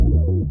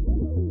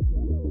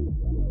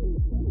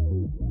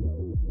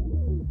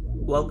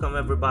Welcome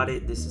everybody,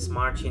 this is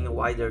Marcin,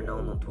 wider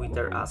known on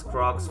Twitter as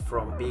Crocs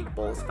from Big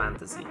Balls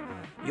Fantasy.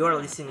 You are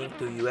listening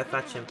to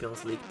UEFA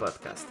Champions League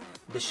podcast,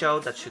 the show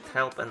that should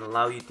help and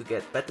allow you to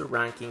get better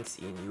rankings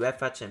in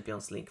UEFA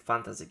Champions League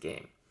fantasy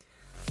game.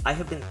 I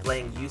have been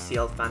playing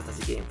UCL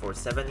fantasy game for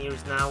 7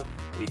 years now,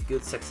 with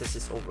good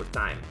successes over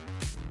time.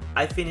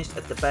 I finished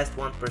at the best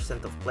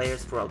 1% of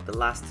players throughout the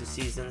last 2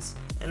 seasons,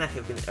 and I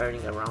have been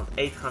earning around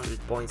 800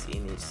 points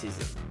in each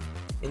season.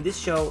 In this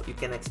show, you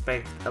can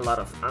expect a lot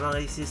of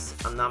analysis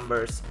and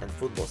numbers and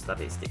football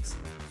statistics.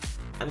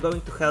 I'm going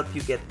to help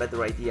you get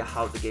better idea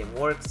how the game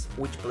works,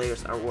 which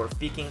players are worth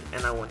picking,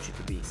 and I want you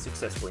to be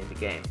successful in the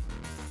game.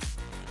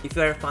 If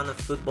you are a fan of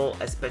football,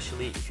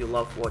 especially if you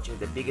love watching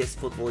the biggest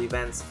football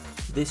events,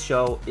 this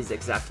show is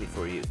exactly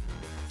for you.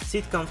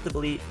 Sit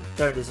comfortably,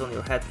 turn this on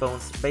your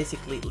headphones,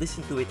 basically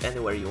listen to it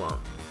anywhere you want.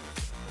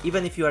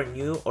 Even if you are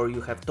new or you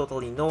have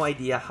totally no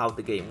idea how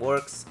the game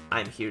works,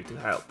 I'm here to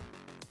help.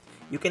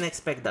 You can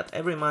expect that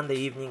every Monday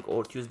evening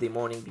or Tuesday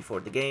morning before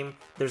the game,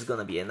 there's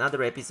gonna be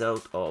another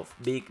episode of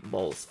Big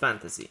Balls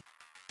Fantasy.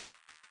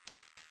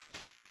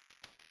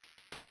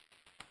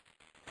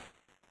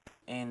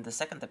 In the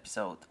second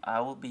episode, I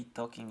will be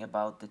talking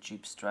about the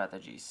chip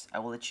strategies. I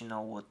will let you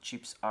know what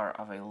chips are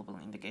available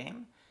in the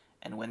game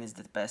and when is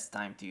the best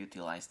time to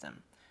utilize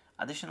them.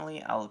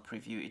 Additionally, I will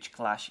preview each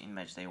clash in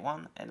Matchday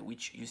 1 and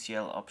which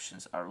UCL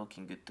options are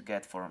looking good to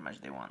get for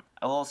Matchday 1.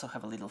 I will also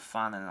have a little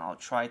fun and I'll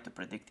try to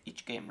predict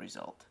each game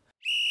result.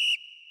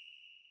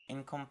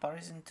 In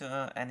comparison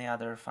to any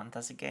other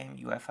fantasy game,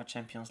 UEFA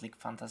Champions League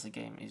fantasy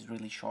game is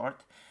really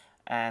short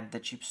and the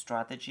chip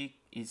strategy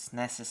is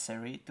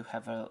necessary to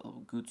have a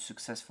good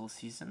successful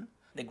season.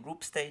 The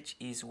group stage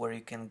is where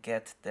you can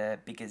get the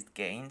biggest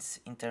gains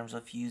in terms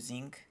of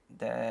using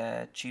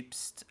the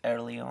chips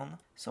early on.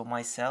 So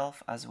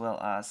myself, as well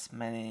as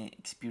many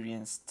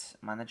experienced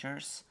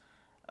managers,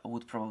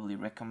 would probably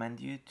recommend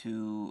you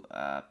to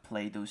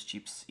play those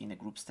chips in the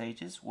group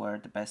stages where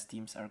the best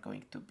teams are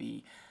going to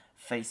be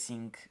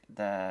facing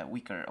the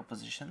weaker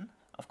opposition.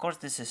 Of course,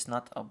 this is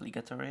not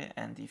obligatory,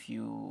 and if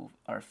you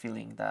are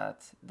feeling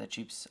that the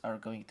chips are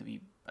going to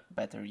be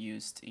better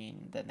used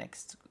in the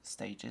next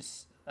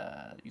stages,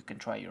 you can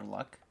try your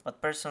luck.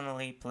 But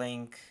personally,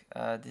 playing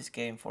this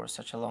game for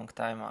such a long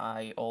time,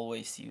 I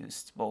always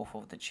used both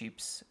of the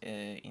chips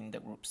in the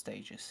group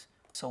stages.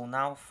 So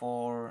now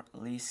for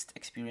least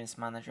experienced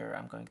manager,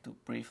 I'm going to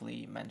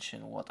briefly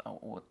mention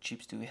what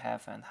chips do we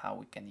have and how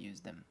we can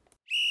use them.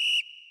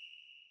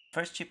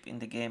 First chip in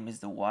the game is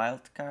the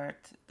wild card.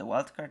 The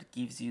wild card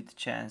gives you the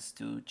chance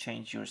to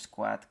change your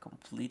squad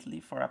completely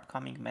for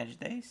upcoming match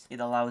days. It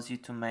allows you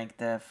to make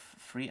the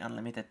free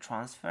unlimited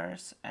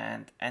transfers,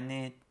 and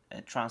any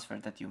transfer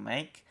that you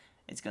make,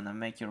 it's gonna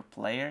make your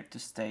player to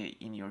stay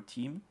in your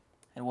team.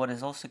 And what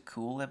is also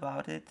cool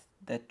about it,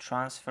 the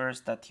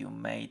transfers that you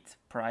made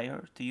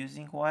prior to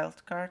using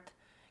wildcard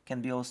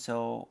can be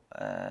also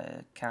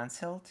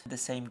cancelled. The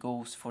same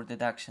goes for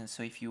deductions.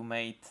 So if you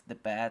made the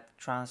bad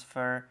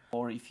transfer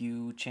or if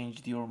you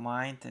changed your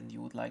mind and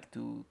you would like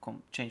to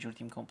change your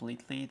team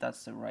completely,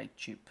 that's the right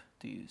chip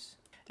to use.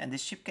 And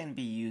this chip can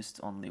be used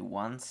only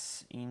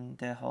once in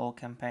the whole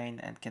campaign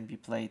and can be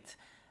played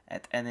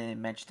at any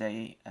match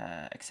day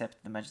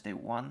except the match day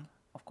 1.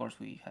 Of course,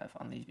 we have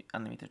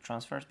unlimited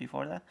transfers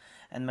before that.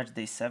 And match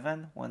day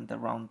 7, when the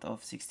round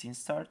of 16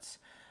 starts.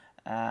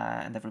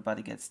 And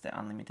everybody gets the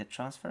unlimited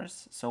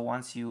transfers. So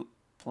once you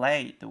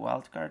play the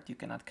wildcard, you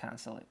cannot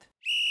cancel it.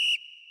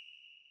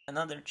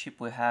 Another chip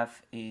we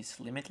have is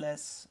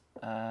Limitless,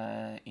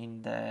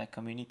 in the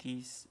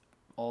communities,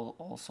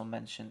 also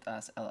mentioned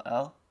as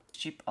LL.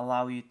 Chip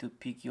allow you to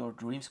pick your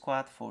dream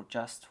squad for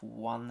just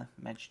one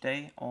match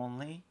day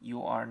only.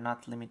 You are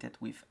not limited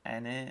with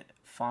any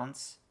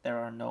funds. There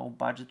are no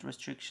budget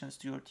restrictions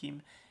to your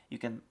team. You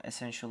can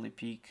essentially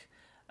pick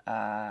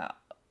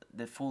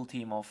the full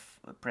team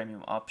of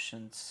premium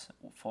options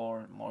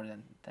for more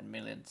than 10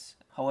 millions.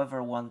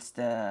 However, once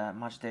the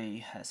match day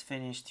has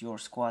finished, your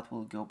squad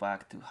will go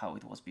back to how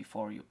it was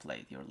before you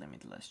played your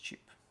limitless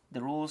chip.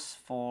 The rules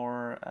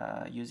for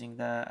using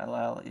the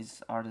LL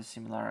are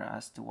similar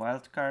as to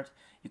wildcard.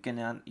 You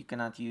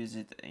cannot use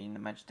it in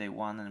match day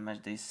 1 and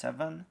match day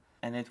 7,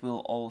 and it will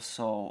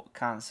also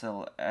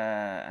cancel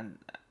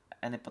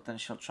any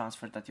potential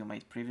transfer that you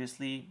made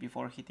previously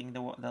before hitting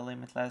the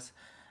limitless.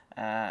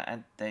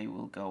 And they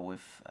will go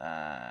with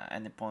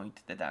any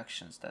point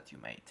deductions that you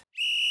made.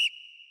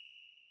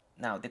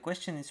 Now the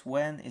question is,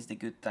 when is the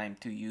good time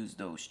to use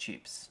those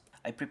chips?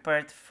 I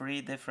prepared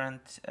 3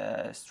 different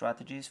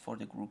strategies for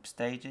the group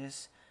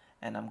stages,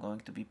 and I'm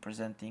going to be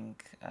presenting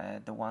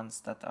the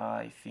ones that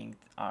I think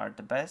are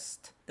the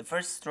best. The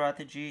first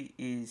strategy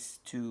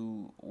is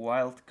to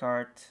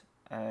wildcard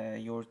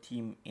your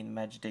team in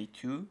match day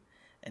 2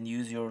 and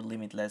use your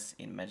limitless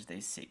in match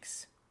day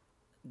 6.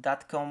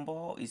 That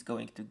combo is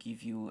going to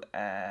give you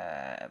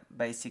a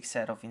basic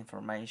set of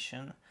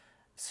information.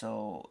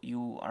 So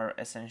you are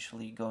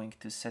essentially going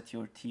to set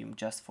your team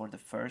just for the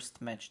first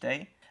match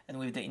day. And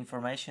with the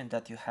information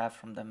that you have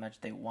from the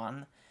match day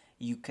 1,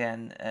 you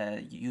can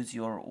use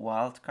your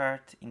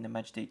wildcard in the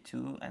Matchday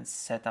 2 and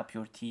set up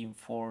your team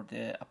for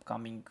the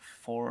upcoming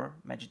 4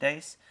 match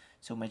days.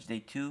 So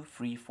Matchday 2,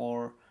 3,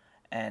 4,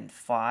 and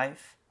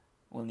 5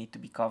 will need to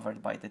be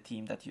covered by the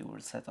team that you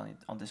will set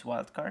on this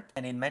wildcard.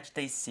 And in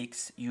Matchday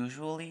 6,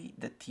 usually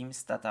the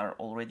teams that are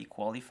already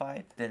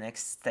qualified, the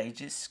next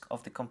stages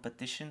of the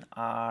competition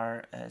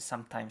are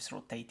sometimes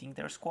rotating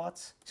their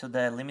squads. So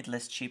the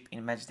limitless chip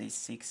in Matchday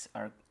 6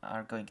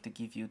 are going to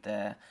give you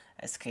the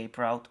escape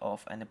route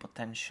of any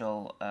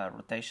potential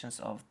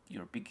rotations of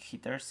your big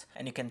hitters,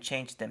 and you can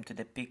change them to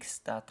the picks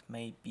that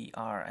maybe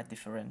are at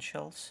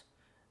differentials,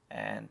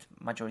 and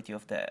majority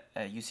of the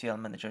UCL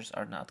managers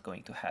are not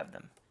going to have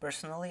them.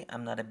 Personally,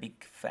 I'm not a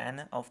big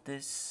fan of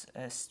this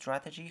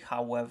strategy.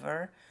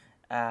 However,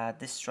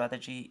 this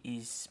strategy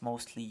is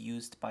mostly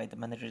used by the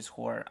managers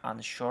who are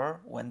unsure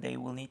when they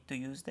will need to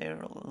use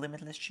their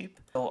limitless chip.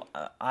 So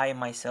I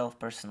myself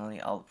personally,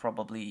 I'll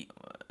probably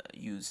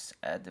use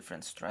a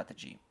different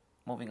strategy.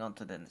 Moving on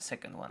to the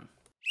second one.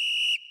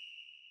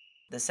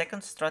 The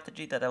second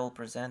strategy that I will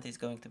present is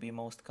going to be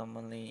most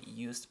commonly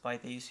used by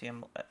the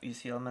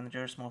UCL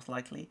managers, most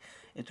likely.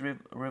 It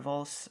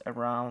revolves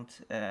around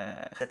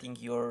setting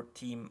your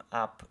team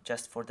up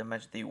just for the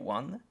matchday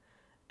 1,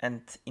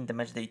 and in the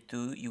matchday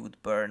 2 you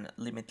would burn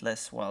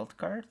limitless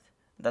wildcard.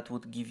 That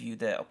would give you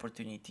the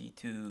opportunity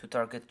to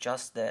target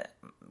just the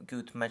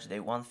good matchday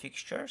 1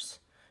 fixtures.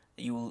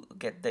 You will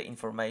get the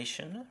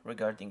information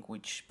regarding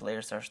which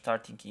players are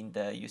starting in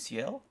the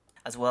UCL,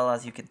 as well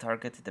as you can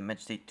target the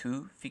Matchday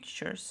 2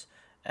 fixtures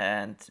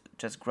and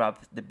just grab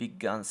the big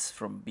guns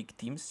from big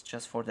teams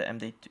just for the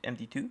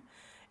MD2.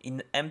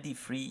 In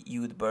MD3,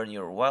 you would burn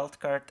your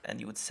wildcard and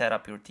you would set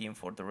up your team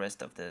for the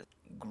rest of the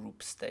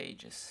group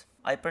stages.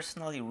 I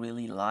personally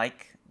really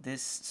like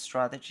this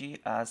strategy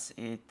as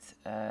it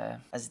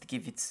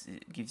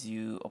gives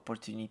you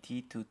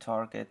opportunity to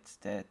target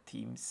the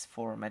teams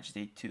for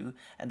Matchday 2,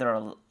 and there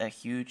are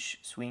huge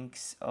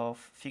swings of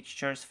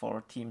fixtures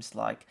for teams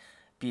like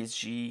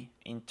PSG,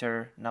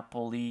 Inter,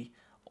 Napoli,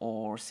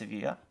 or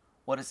Sevilla.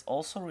 What is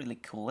also really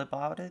cool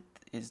about it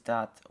is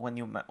that when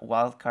you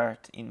wildcard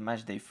in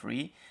Matchday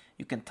 3,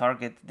 you can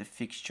target the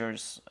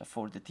fixtures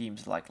for the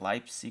teams like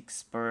Leipzig,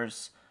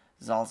 Spurs,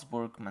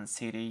 Salzburg, Man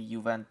City,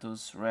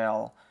 Juventus,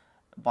 Real,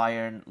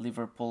 Bayern,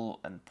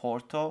 Liverpool, and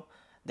Porto.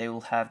 They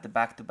will have the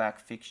back-to-back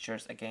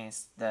fixtures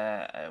against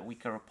the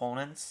weaker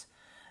opponents.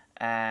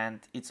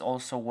 And it's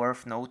also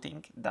worth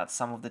noting that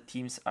some of the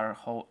teams are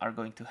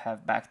going to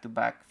have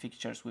back-to-back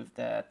fixtures with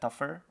the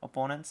tougher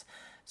opponents.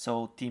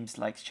 So teams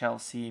like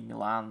Chelsea,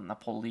 Milan,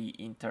 Napoli,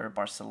 Inter,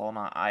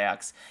 Barcelona,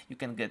 Ajax, you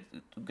can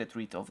get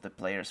rid of the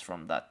players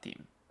from that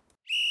team.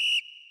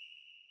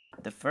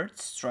 The third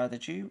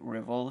strategy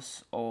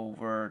revolves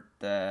over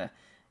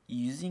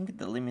using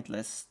the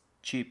limitless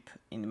chip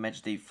in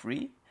Matchday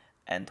 3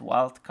 and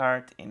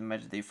wildcard in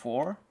Matchday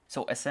 4.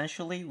 So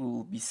essentially, we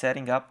will be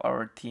setting up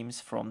our teams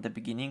from the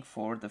beginning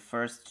for the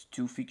first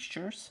 2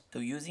 fixtures. So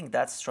using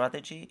that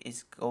strategy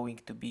is going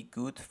to be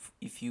good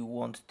if you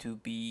want to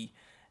be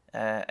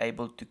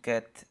able to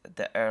get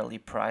the early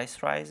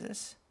price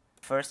rises.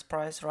 First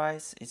price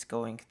rise is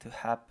going to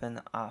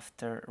happen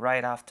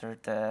right after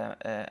the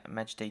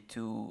Matchday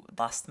 2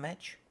 last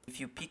match. If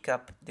you pick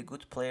up the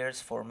good players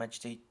for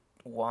Matchday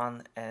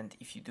 1, and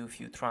if you do a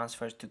few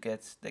transfers to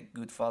get the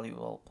good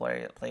valuable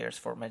players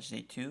for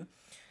Matchday 2,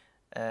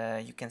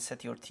 you can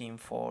set your team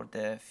for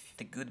the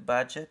good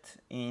budget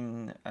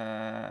and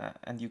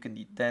you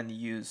can then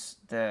use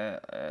the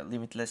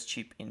limitless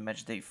chip in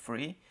Matchday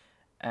 3,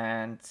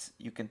 and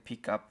you can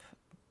pick up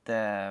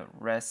the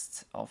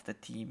rest of the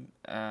team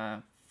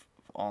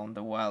on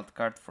the wild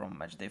card from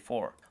Matchday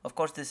 4. Of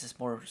course, this is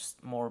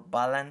more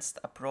balanced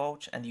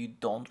approach, and you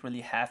don't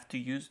really have to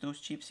use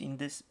those chips in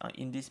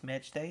these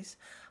match days.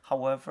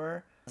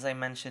 However, as I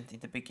mentioned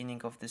in the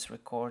beginning of this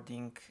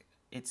recording,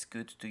 it's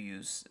good to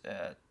use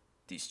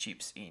these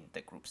chips in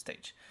the group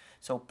stage.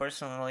 So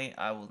personally,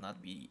 I will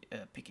not be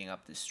picking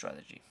up this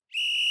strategy.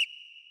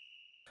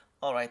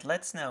 Alright,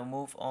 let's now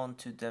move on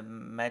to the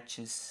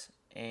matches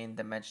in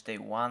the Matchday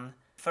 1.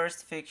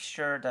 First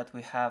fixture that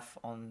we have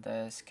on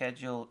the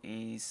schedule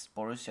is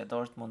Borussia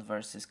Dortmund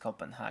versus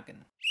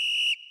Copenhagen.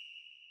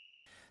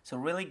 So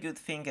really good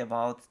thing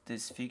about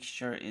this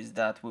fixture is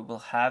that we will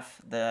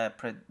have the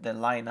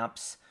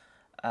lineups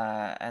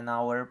an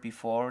hour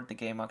before the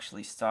game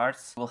actually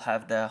starts. We'll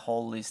have the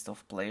whole list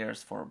of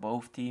players for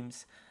both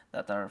teams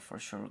that are for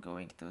sure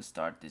going to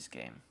start this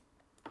game.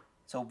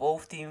 So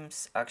both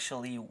teams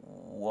actually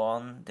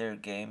won their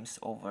games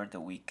over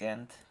the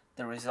weekend.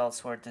 The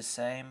results were the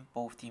same.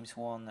 Both teams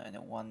won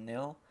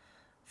 1-0.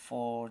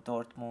 For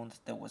Dortmund,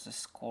 there was a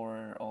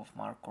scorer of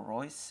Marco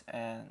Reus,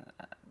 and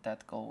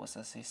that goal was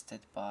assisted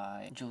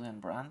by Julian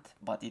Brandt.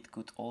 But it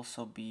could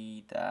also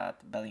be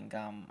that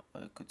Bellingham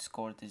could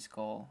score this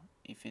goal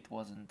if it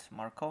wasn't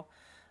Marco.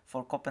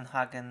 For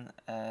Copenhagen,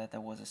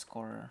 there was a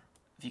scorer,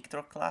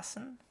 Victor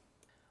Claassen.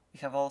 We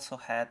have also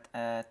had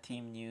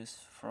team news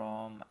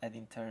from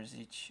Edin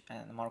Terzic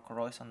and Marco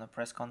Reus on the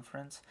press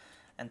conference.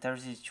 And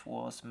Terzic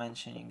was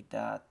mentioning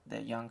that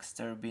the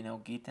youngster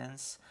Bino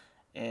Gittens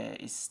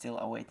is still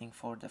awaiting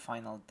for the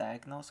final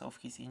diagnosis of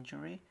his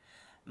injury.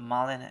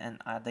 Malen and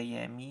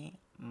Adeyemi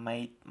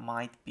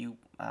might be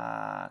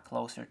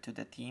closer to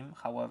the team.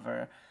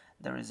 However,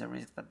 there is a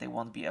risk that they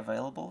won't be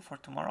available for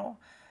tomorrow.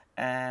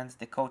 And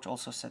the coach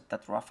also said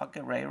that Rafa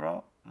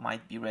Guerreiro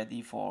might be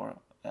ready for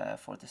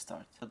the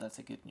start. So that's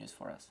a good news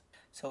for us.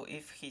 So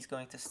if he's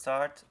going to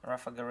start,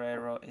 Rafa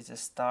Guerreiro is a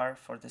star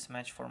for this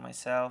match for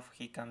myself.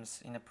 He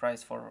comes in a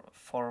price for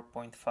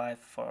 4.5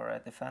 for a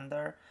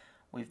defender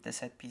with the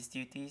set piece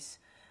duties.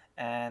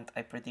 And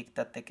I predict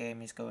that the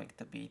game is going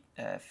to be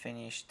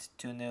finished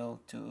 2-0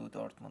 to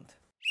Dortmund.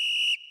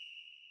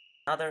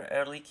 Another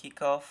early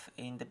kickoff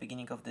in the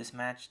beginning of this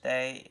match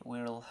day,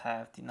 we'll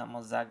have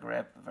Dinamo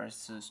Zagreb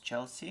versus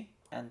Chelsea.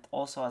 And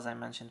also, as I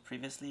mentioned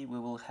previously, we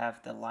will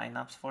have the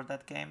lineups for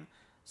that game.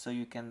 So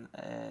you can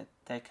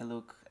take a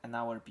look an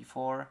hour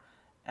before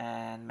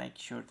and make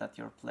sure that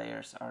your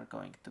players are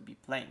going to be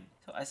playing.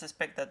 So I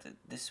suspect that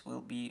this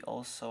will be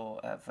also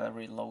a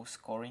very low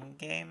scoring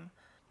game.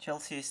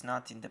 Chelsea is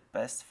not in the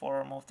best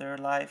form of their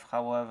life,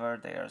 however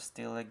they are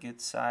still a good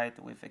side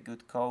with a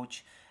good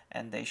coach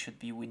and they should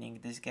be winning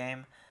this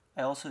game.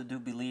 I also do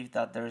believe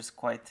that there's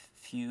quite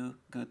few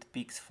good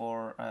picks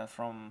for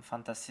from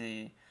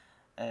fantasy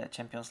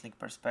Champions League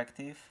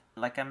perspective.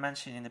 Like I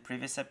mentioned in the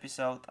previous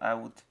episode, I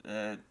would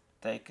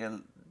take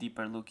a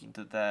deeper look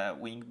into the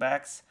wing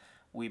backs.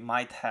 We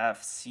might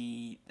have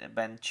see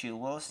Ben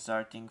Chilwell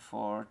starting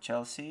for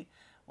Chelsea,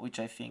 which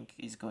I think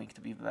is going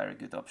to be a very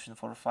good option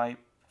for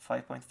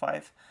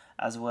 5.5,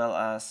 as well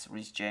as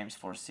Reece James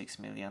for 6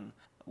 million.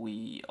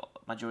 We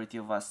majority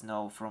of us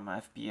know from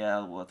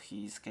FPL what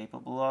he's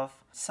capable of.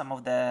 Some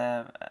of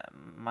the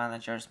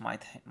managers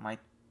might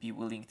be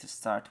willing to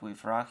start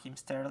with Raheem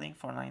Sterling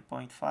for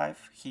 9.5.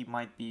 He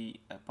might be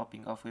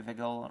popping off with a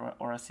goal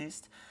or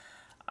assist.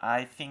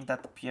 I think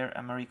that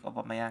Pierre-Emerick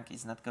Aubameyang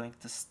is not going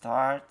to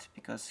start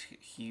because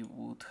he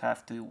would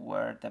have to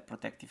wear the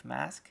protective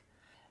mask.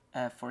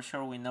 For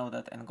sure, we know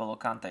that N'Golo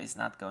Kante is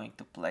not going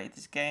to play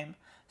this game,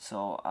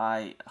 so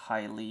I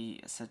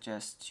highly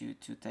suggest you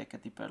to take a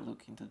deeper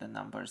look into the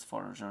numbers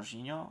for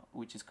Jorginho,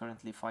 which is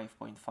currently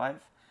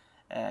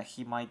 5.5.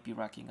 He might be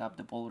racking up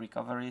the ball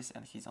recoveries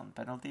and he's on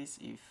penalties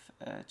if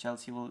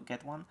Chelsea will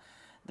get one.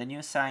 The new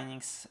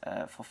signings,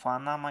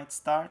 Fofana might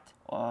start,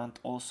 and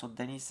also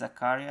Denis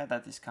Zakaria,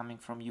 that is coming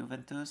from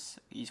Juventus,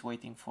 is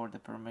waiting for the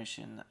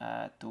permission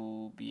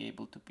to be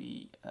able to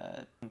be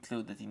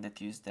included in the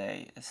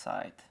Tuesday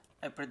side.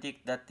 I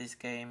predict that this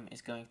game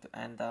is going to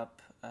end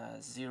up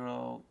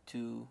 0-2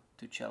 to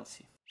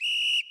Chelsea.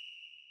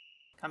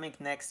 Coming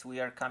next,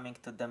 we are coming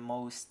to the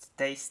most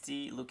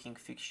tasty looking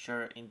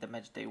fixture in the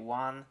matchday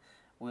 1.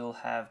 We'll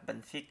have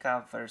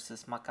Benfica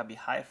versus Maccabi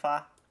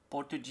Haifa.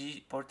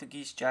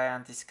 Portuguese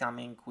giant is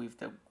coming with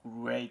the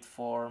great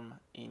form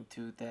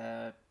into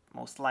the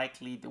most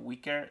likely the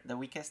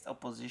weakest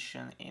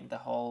opposition in the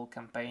whole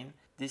campaign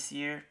this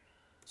year.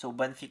 So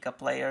Benfica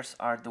players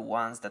are the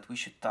ones that we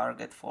should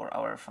target for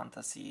our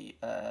fantasy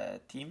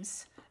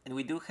teams. And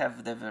we do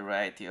have the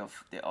variety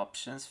of the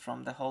options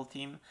from the whole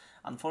team.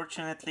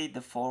 Unfortunately,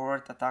 the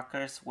forward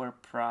attackers were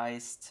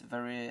priced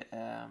very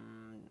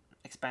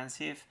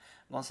expensive.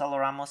 Gonzalo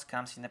Ramos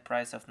comes in a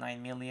price of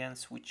 9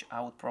 millions, which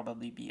I would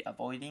probably be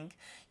avoiding.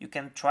 You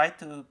can try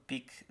to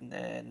pick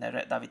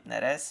David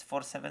Neres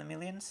for 7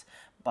 millions,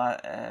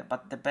 but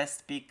the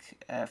best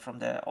pick from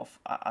the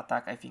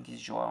attack I think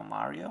is Joao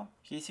Mario.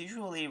 He's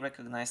usually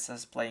recognized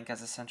as playing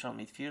as a central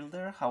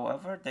midfielder.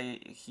 However,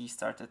 he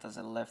started as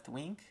a left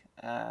wing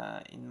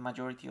in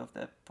majority of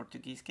the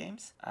Portuguese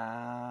games.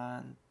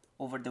 And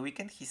over the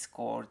weekend, he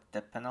scored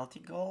the penalty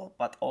goal,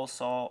 but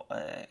also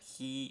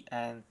he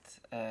and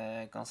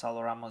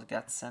Gonzalo Ramos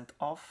got sent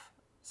off,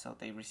 so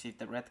they received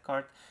the red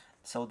card.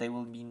 So they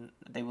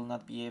will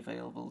not be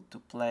available to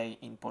play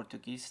in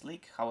Portuguese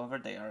league. However,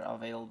 they are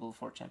available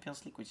for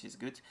Champions League, which is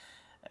good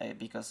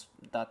because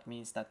that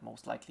means that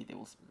most likely they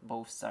will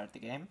both start the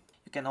game.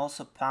 You can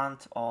also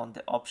punt on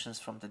the options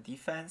from the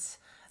defense.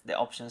 The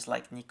options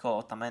like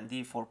Nico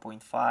Otamendi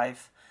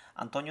 4.5,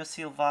 Antonio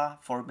Silva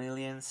 4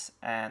 millions,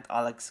 and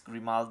Alex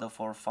Grimaldo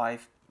for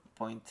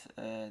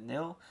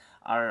 5.0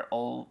 are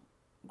all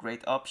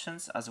great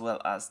options, as well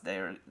as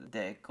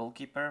the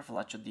goalkeeper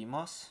Vlacho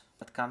Dimos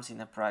that comes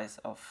in a price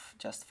of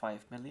just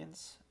 5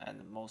 millions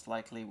and most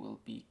likely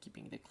will be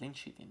keeping the clean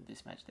sheet in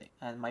this match day.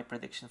 And my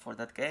prediction for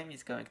that game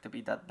is going to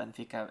be that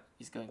Benfica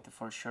is going to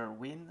for sure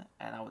win,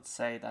 and I would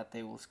say that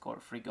they will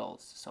score 3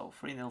 goals, so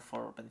 3-0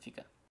 for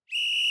Benfica.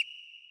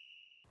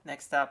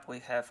 Next up we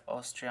have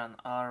Austrian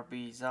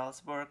RB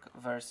Salzburg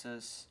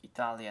versus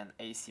Italian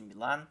AC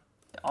Milan.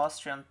 The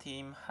Austrian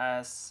team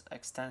has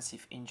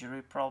extensive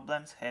injury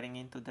problems heading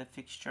into the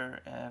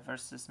fixture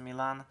versus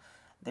Milan.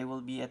 They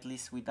will be at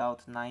least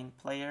without 9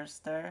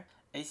 players there.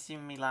 AC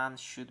Milan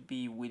should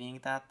be winning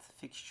that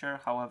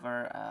fixture.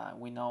 However,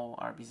 we know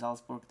RB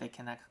Salzburg, they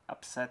can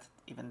upset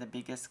even the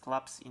biggest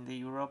clubs in the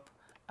Europe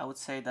I would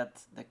say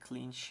that the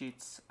clean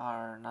sheets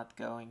are not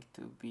going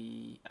to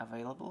be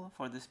available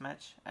for this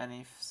match, and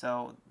if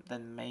so,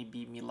 then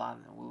maybe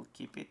Milan will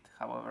keep it.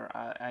 However,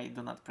 I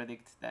do not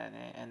predict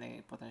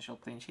any potential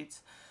clean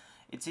sheets.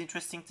 It's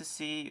interesting to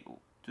see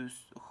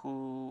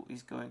who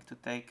is going to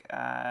take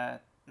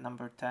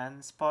number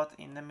 10 spot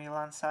in the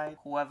Milan side.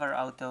 Whoever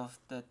out of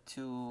the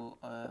two,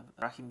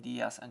 Brahim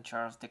Diaz and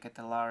Charles de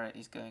Ketelaere,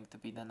 is going to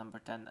be the number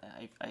 10.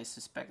 I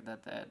suspect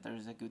that there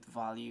is a good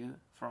value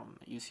from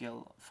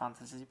UCL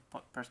fantasy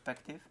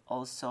perspective.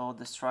 Also,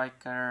 the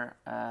striker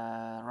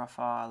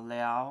Rafa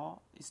Leao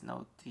is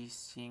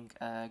noticing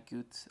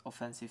good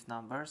offensive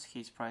numbers.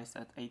 He's priced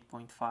at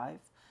 8.5.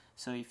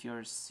 So if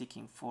you're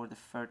seeking for the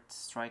third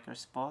striker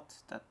spot,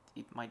 that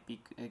it might be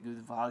a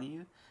good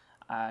value,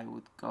 I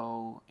would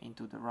go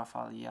into the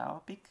Rafa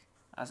Leao pick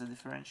as a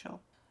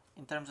differential.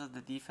 In terms of the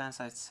defense,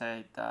 I'd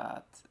say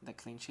that the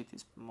clean sheet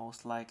is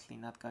most likely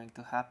not going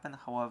to happen.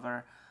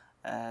 However,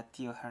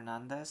 Theo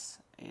Hernandez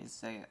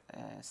is a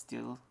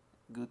still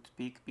good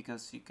pick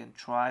because you can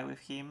try with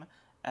him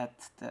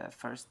at the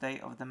first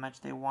day of the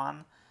Matchday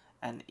 1,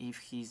 and if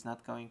he's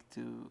not going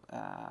to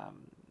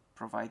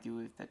provide you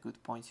with the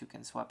good points, you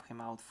can swap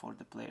him out for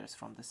the players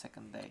from the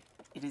second day.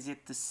 It is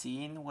yet to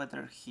see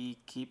whether he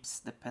keeps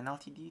the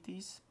penalty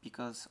duties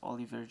because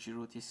Oliver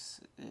Giroud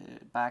is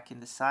back in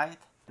the side.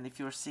 And if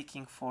you're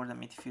seeking for the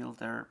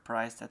midfielder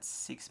priced at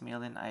 6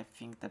 million, I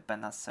think the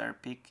Benacer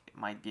pick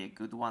might be a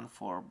good one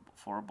for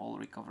ball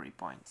recovery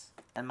points.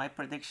 And my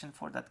prediction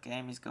for that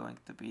game is going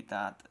to be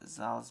that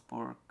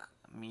Salzburg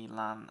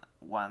Milan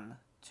 1-2.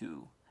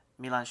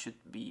 Milan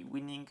should be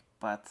winning,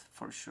 but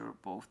for sure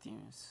both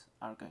teams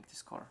are going to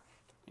score,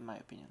 in my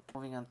opinion.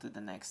 Moving on to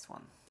the next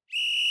one.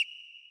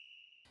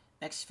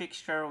 Next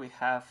fixture we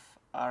have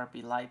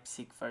RB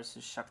Leipzig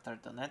versus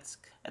Shakhtar Donetsk.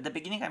 At the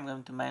beginning I'm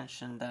going to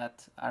mention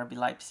that RB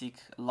Leipzig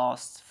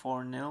lost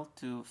 4-0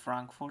 to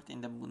Frankfurt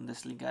in the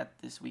Bundesliga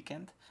this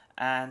weekend.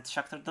 And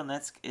Shakhtar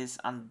Donetsk is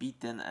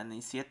unbeaten and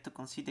is yet to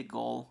concede a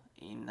goal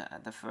in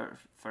the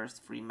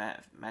first three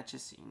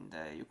matches in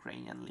the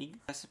Ukrainian league.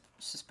 I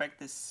suspect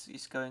this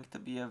is going to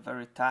be a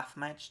very tough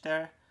match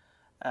there.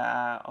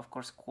 Of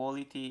course,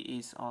 quality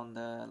is on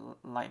the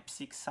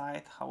Leipzig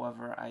side.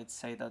 However, I'd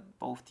say that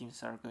both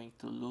teams are going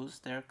to lose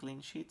their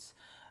clean sheets.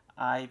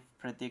 I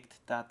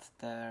predict that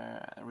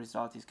the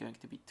result is going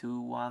to be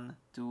 2-1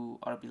 to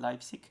RB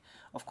Leipzig.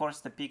 Of course,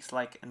 the picks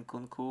like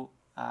Nkunku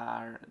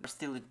are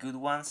still good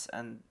ones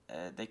and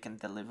they can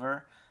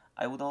deliver.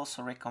 I would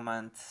also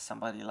recommend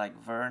somebody like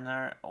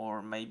Werner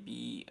or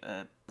maybe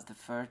the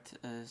third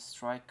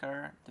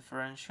striker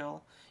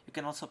differential. You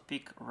can also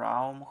pick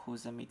Raum,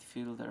 who's a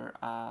midfielder,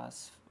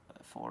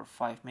 for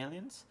 5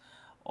 millions.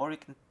 Or you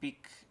can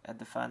pick a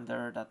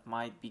defender that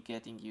might be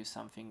getting you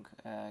something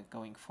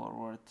going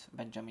forward,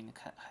 Benjamin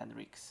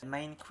Henrichs. The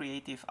main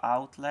creative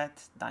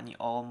outlet, Dani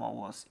Olmo,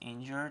 was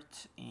injured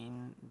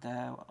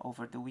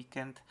over the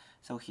weekend,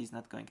 so he's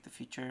not going to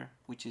feature,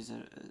 which is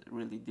a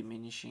really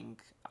diminishing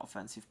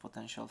offensive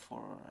potential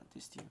for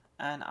this team.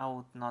 And I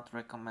would not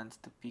recommend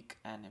to pick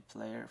any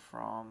player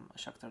from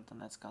Shakhtar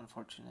Donetsk,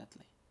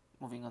 unfortunately.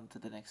 Moving on to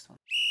the next one.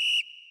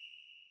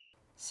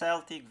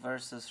 Celtic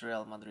versus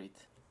Real Madrid.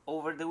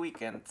 Over the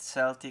weekend,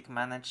 Celtic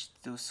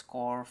managed to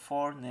score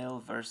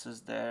 4-0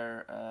 versus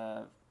their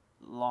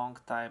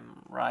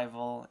long-time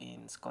rival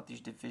in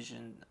Scottish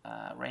Division,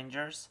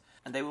 Rangers.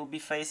 And they will be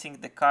facing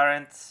the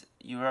current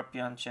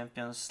European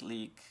Champions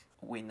League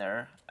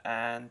winner.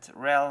 And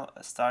Real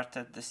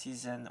started the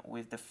season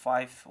with the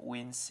 5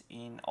 wins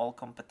in all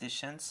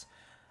competitions.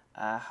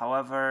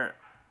 However,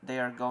 they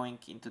are going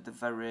into the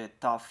very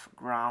tough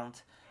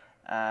ground.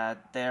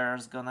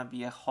 There's gonna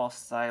be a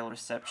hostile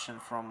reception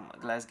from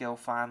Glasgow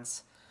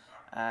fans.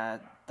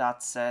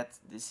 That said,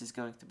 this is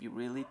going to be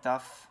really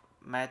tough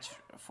match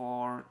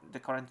for the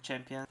current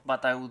champion,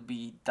 but I would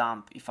be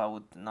dumb if I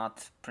would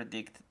not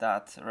predict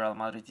that Real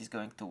Madrid is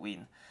going to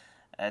win.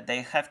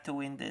 They have to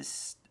win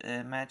this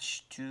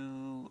match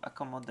to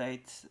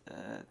accommodate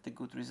the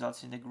good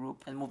results in the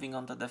group. And moving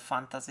on to the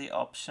fantasy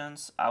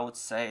options, I would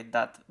say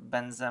that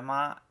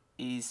Benzema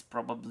is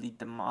probably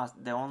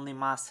the only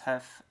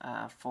must-have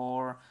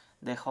for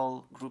the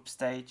whole group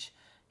stage.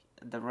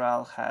 The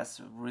Real has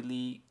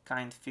really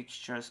kind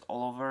fixtures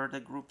all over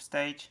the group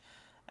stage,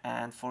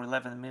 and for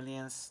 11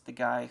 millions, the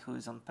guy who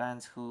is on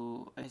pens,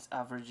 who is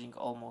averaging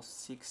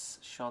almost 6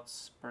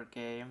 shots per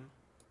game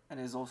and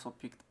is also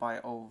picked by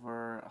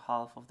over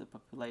half of the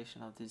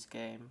population of this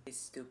game, it's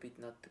stupid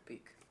not to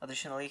pick.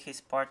 Additionally,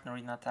 his partner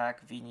in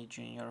attack, Vini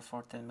Jr.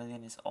 for 10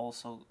 million, is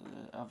also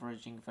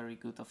averaging very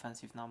good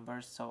offensive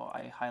numbers, so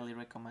I highly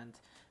recommend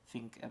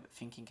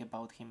thinking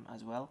about him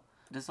as well.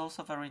 It is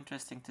also very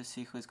interesting to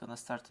see who is going to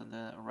start on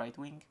the right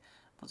wing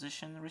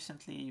position.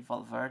 Recently,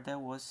 Valverde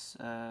was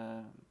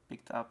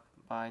picked up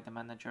by the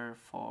manager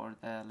for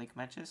the league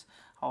matches.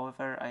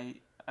 However,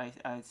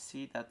 I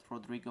see that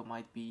Rodrigo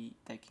might be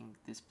taking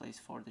this place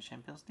for the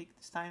Champions League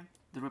this time.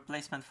 The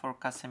replacement for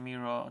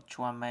Casemiro,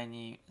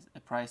 Tchouaméni,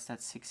 priced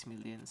at 6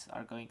 million,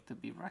 are going to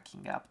be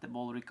racking up the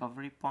ball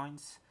recovery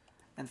points.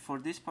 And for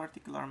this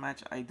particular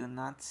match, I do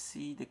not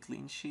see the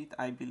clean sheet.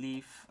 I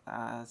believe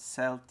a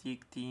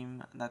Celtic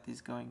team that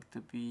is going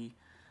to be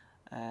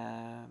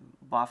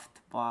buffed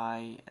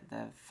by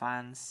the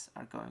fans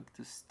are going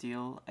to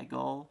steal a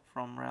goal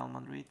from Real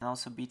Madrid. And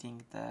also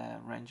beating the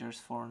Rangers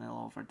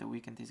 4-0 over the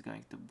weekend is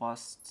going to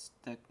boost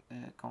the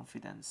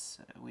confidence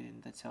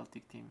within the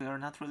Celtic team. We are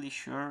not really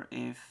sure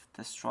if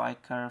the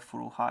striker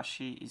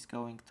Furuhashi is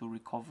going to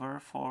recover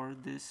for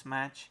this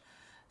match,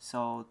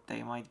 so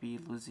they might be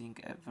losing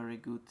a very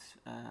good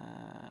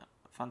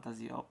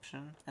fantasy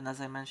option. And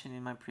as I mentioned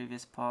in my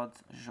previous pod,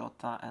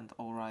 Jota and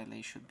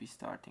O'Reilly should be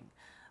starting.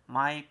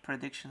 My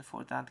prediction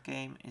for that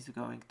game is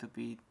going to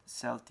be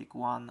Celtic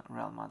 1,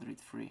 Real Madrid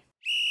 3.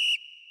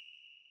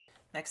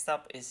 Next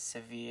up is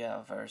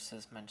Sevilla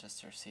versus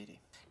Manchester City.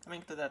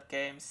 Coming to that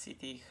game,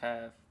 City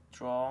have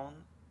drawn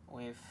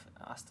with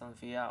Aston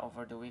Villa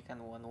over the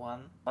weekend 1-1,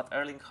 but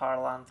Erling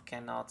Haaland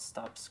cannot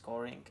stop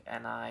scoring,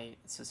 and I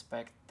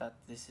suspect that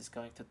this is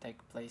going to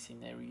take place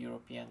in a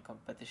European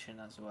competition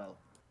as well.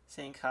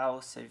 Seeing how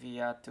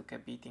Sevilla took a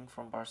beating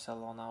from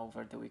Barcelona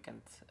over the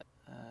weekend,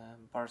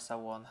 Barca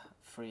won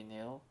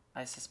 3-0.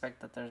 I suspect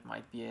that there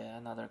might be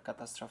another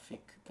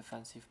catastrophic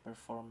defensive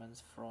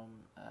performance from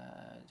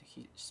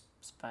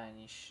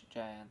Spanish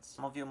giants.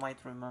 Some of you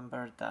might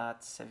remember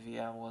that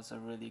Sevilla was a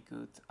really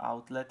good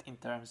outlet in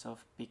terms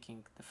of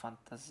picking the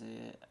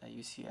fantasy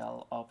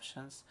UCL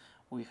options.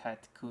 We had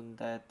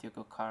Koundé,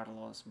 Diego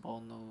Carlos,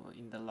 Bono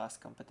in the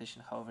last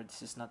competition. However,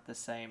 this is not the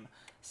same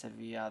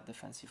Sevilla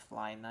defensive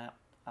lineup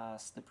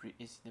as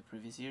is the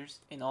previous years.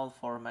 In all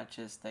 4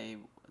 matches they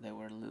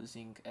were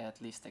losing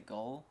at least a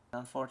goal.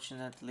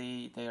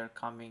 Unfortunately, they are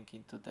coming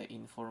into the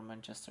inform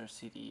Manchester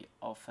City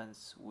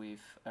offense with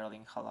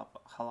Erling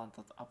Haaland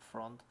up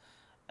front.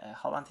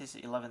 Haaland is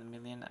 11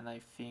 million, and I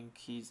think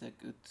he's a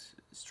good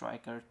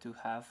striker to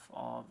have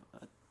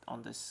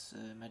on this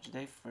match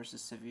day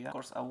versus Sevilla. Of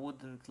course, I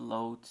wouldn't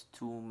load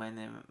too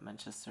many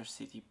Manchester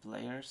City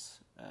players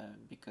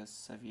because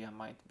Sevilla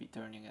might be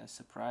turning a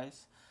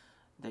surprise.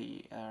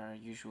 They are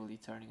usually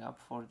turning up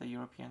for the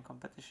European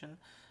competition.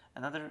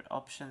 Another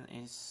option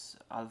is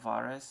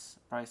Alvarez,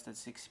 priced at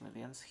 6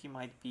 million. He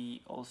might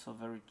be also a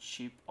very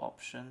cheap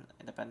option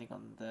depending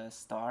on the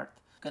start.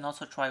 You can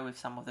also try with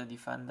some of the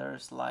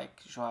defenders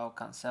like Joao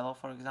Cancelo,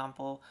 for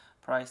example,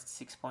 priced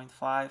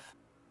 6.5.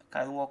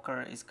 Kyle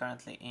Walker is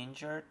currently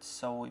injured,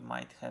 so we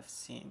might have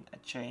seen a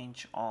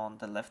change on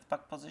the left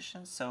back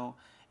position. So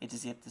it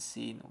is yet to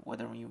see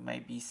whether you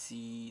maybe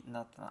see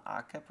Nathan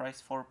Ake,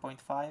 priced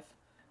 4.5.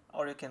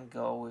 Or you can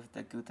go with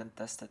the good and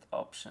tested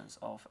options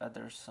of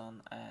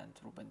Ederson and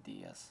Ruben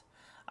Diaz.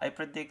 I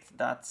predict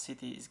that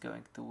City is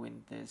going to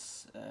win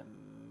this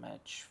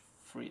match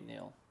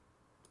 3-0.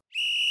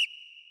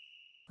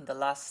 The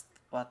last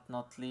but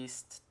not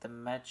least, the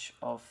match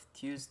of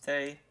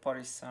Tuesday,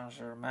 Paris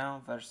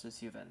Saint-Germain versus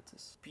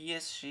Juventus.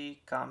 PSG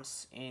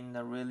comes in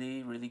a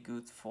really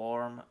good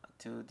form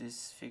to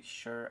this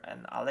fixture,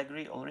 and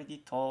Allegri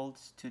already told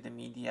to the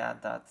media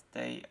that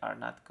they are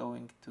not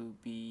going to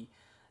be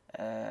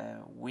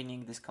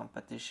winning this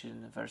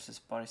competition versus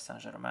Paris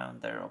Saint-Germain.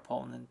 Their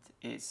opponent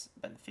is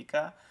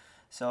Benfica,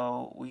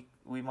 so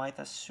we might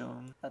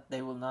assume that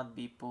they will not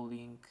be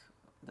pulling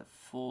the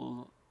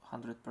full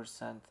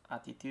 100%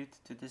 attitude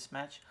to this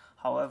match.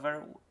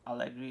 However,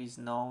 Allegri is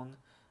known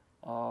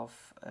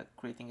of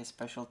creating a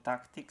special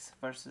tactics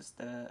versus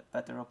the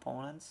better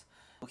opponents.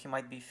 So he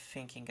might be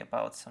thinking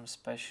about some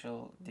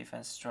special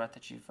defense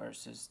strategy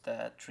versus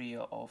the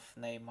trio of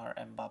Neymar,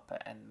 Mbappe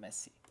and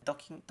Messi.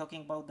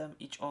 Talking about them,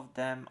 each of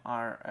them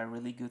are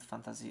really good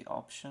fantasy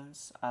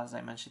options. As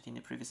I mentioned in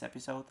the previous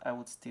episode, I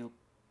would still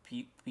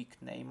pick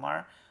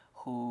Neymar,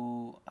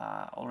 who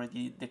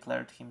already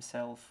declared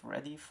himself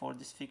ready for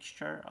this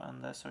fixture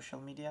on the social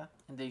media.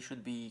 And they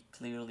should be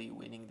clearly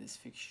winning this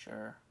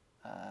fixture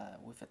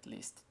with at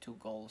least 2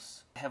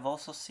 goals. I have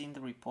also seen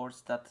the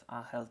reports that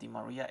Angel Di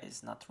Maria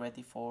is not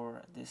ready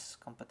for this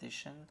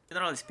competition.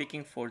 Generally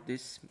speaking, for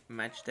this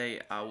match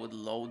day, I would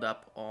load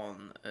up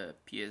on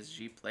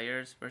PSG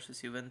players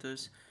versus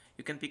Juventus.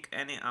 You can pick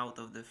any out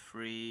of the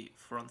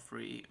front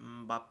three,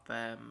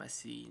 Mbappe,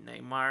 Messi,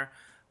 Neymar.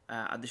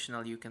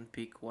 Additionally, you can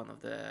pick one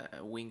of the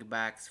wing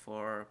backs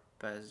for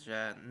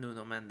PSG.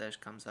 Nuno Mendes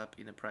comes up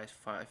in a price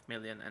 5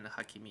 million and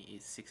Hakimi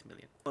is 6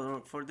 million.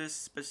 For this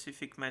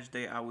specific match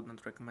day, I would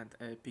not recommend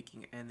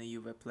picking any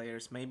Juve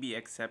players, maybe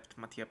except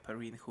Mattia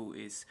Perin, who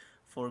is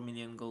 4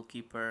 million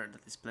goalkeeper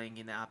that is playing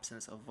in the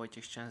absence of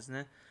Wojciech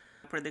Szczęsny.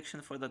 My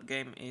prediction for that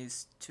game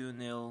is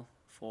 2-0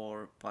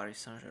 for Paris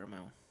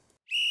Saint-Germain.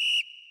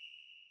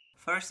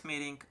 First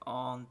meeting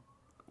on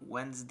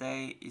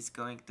Wednesday is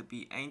going to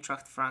be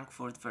Eintracht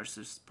Frankfurt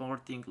versus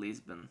Sporting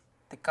Lisbon.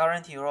 The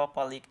current Europa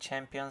League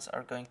champions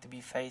are going to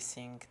be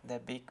facing the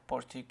big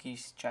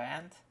Portuguese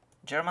giant.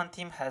 German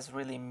team has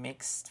really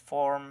mixed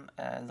form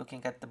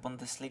looking at the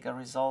Bundesliga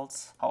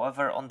results.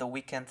 However, on the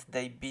weekend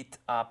they beat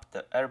up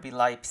the RB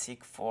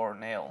Leipzig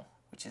 4-0,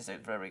 which is a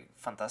very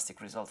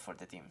fantastic result for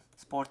the team.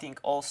 Sporting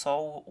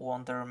also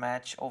won their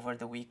match over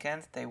the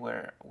weekend. They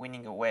were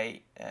winning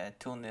away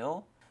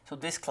 2-0. So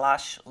this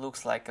clash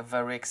looks like a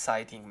very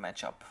exciting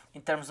matchup.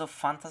 In terms of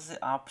fantasy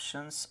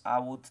options, I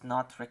would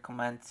not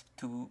recommend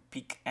to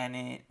pick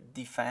any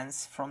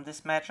defense from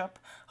this matchup.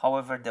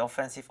 However, the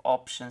offensive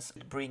options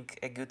bring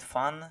a good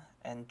fun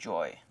and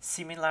joy.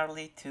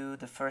 Similarly to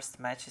the first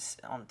matches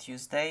on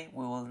Tuesday,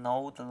 we will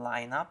know the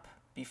lineup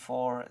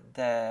before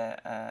the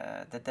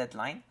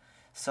deadline.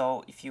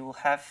 So if you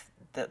have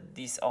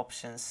these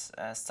options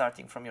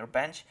starting from your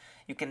bench,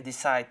 you can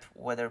decide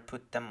whether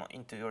put them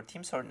into your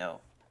teams or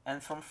no.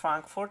 And from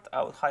Frankfurt,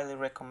 I would highly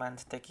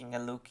recommend taking a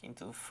look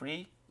into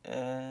three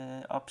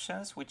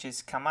options, which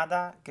is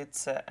Kamada,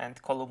 Götze,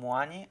 and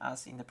Kolumuani,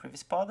 as in the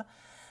previous pod.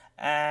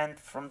 And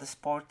from the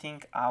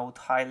Sporting, I would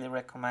highly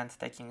recommend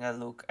taking a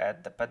look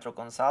at the Pedro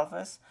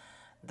Gonçalves.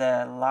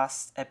 The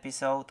last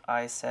episode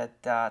I said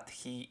that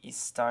he is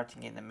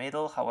starting in the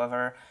middle,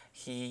 however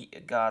he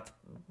got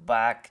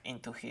back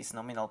into his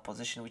nominal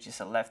position, which is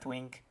a left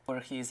wing, where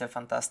he is a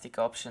fantastic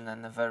option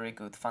and a very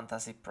good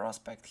fantasy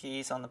prospect. He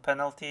is on the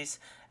penalties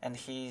and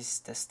he is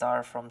the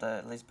star from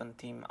the Lisbon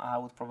team. I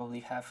would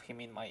probably have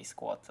him in my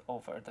squad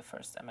over the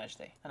first match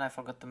day. And I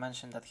forgot to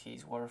mention that he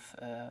is worth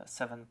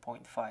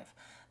 7.5.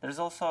 There's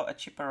also a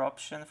cheaper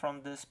option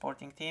from the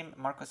Sporting team.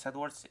 Marcus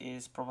Edwards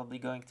is probably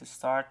going to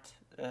start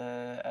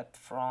at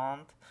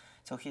front.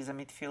 So he's a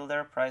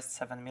midfielder priced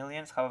 7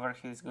 million. However,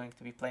 he's going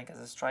to be playing as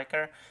a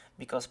striker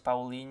because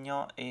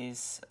Paulinho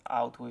is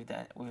out with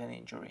an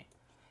injury.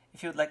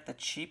 If you'd like the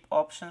cheap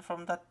option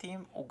from that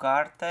team,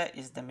 Ugarte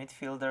is the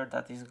midfielder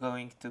that is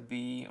going to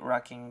be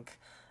racking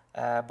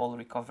ball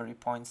recovery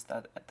points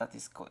that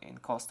is in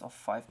cost of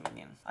 5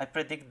 million. I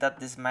predict that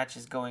this match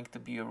is going to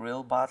be a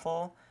real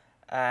battle,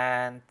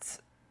 and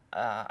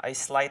I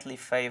slightly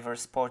favor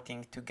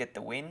Sporting to get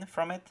the win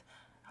from it.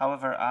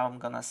 However, I'm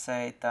gonna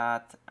say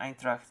that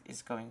Eintracht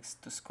is going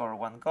to score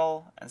 1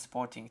 goal and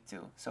Sporting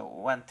 2. So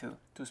 1-2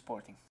 to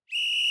Sporting.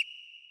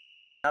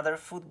 Another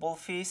football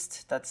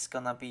feast, that's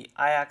gonna be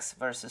Ajax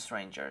versus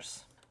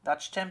Rangers.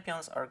 Dutch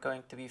champions are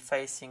going to be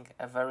facing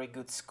a very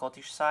good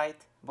Scottish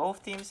side.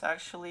 Both teams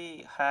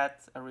actually had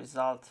a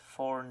result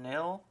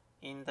 4-0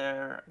 in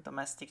their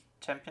domestic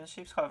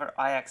championships. However,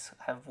 Ajax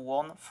have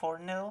won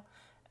 4-0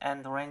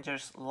 and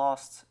Rangers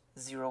lost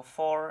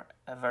 0-4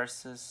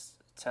 versus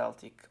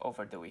Celtic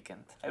over the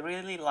weekend. I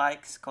really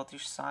like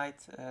Scottish side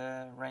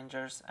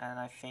Rangers, and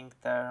I think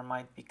there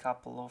might be a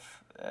couple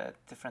of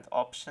different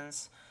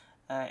options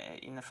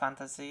in the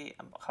fantasy.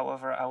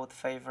 However, I would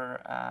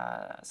favor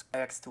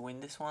Ajax to win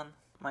this one.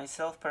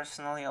 Myself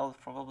personally, I would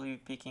probably be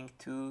picking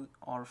 2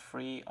 or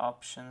 3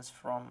 options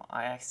from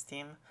Ajax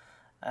team.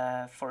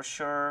 For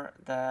sure,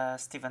 the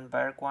Steven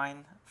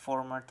Bergwijn,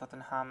 former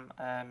Tottenham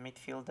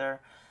midfielder,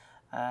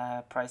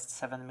 priced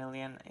 7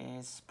 million,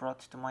 is brought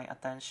to my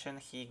attention.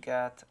 He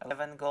got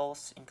 11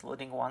 goals,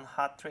 including 1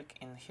 hat-trick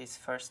in his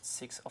first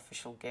 6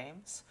 official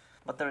games.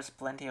 But there's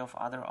plenty of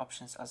other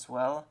options as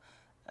well.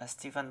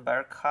 Steven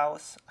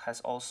Berghuis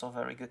has also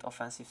very good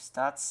offensive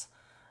stats,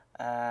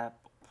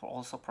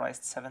 also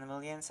priced 7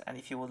 million. And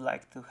if you would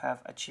like to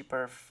have a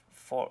cheaper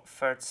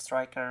third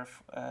striker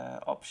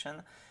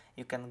option,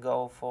 you can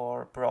go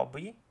for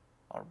Brobbey.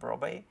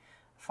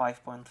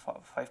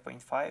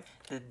 5.5.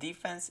 The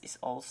defense is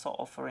also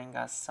offering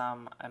us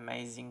some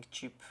amazing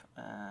cheap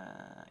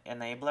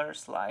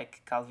enablers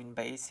like Calvin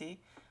Bassey,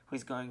 who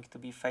is going to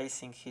be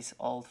facing his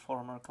old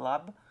former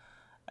club.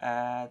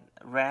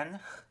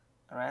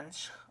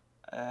 Rensch,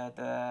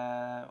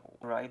 the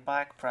right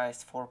back,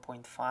 priced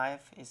 4.5,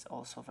 is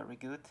also very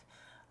good.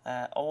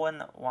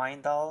 Owen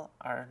Wijndal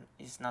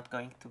is not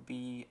going to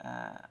be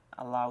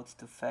allowed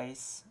to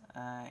face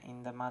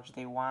in the match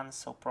day 1,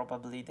 so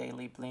probably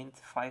Daley Blind,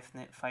 5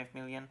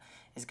 million,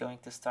 is going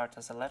to start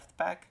as a left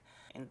back.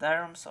 In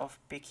terms of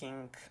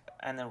picking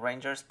any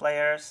Rangers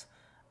players,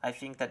 I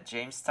think that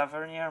James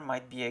Tavernier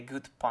might be a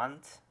good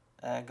punt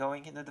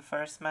going into the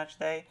first match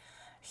day.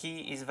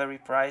 He is very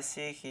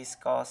pricey. He's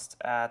cost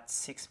at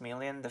 6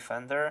 million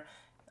defender.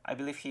 I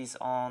believe he's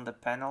on the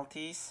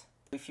penalties.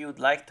 If you'd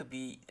like to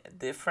be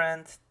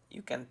different,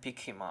 you can pick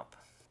him up.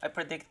 I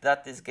predict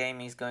that this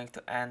game is going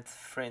to end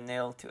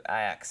 3-0 to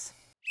Ajax.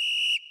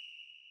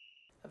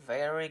 A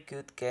very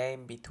good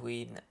game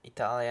between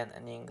Italian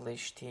and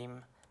English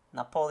team,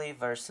 Napoli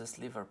versus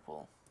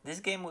Liverpool. This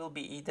game will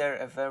be either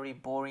a very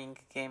boring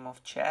game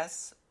of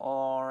chess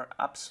or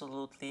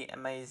absolutely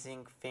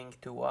amazing thing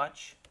to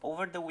watch.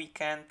 Over the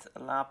weekend,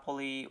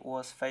 Napoli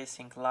was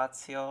facing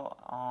Lazio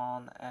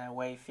on a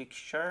away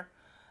fixture,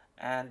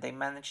 and they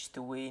managed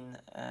to win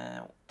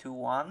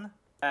 2-1.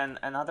 And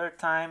another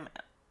time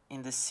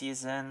in the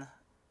season,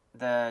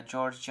 the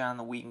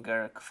Georgian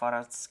winger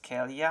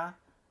Kvaratskhelia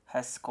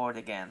has scored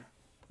again.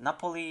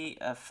 Napoli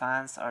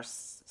fans are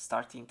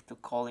starting to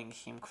calling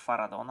him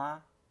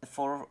Kvaradona.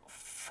 For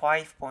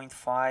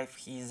 5.5,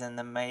 he's an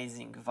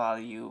amazing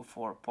value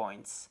for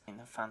points in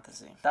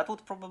fantasy. That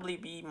would probably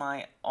be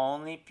my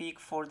only pick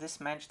for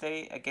this match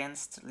day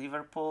against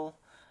Liverpool,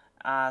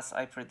 as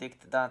I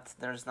predict that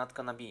there's not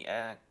gonna be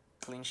a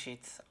clean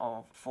sheet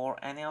for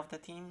any of the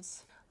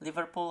teams.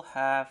 Liverpool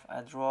have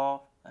a draw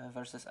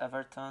versus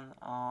Everton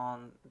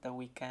on the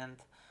weekend,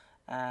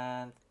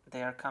 and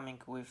they are coming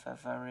with a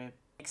very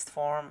mixed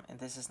form. And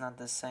this is not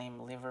the same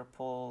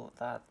Liverpool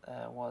that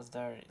was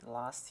there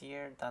last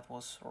year, that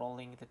was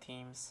rolling the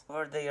teams.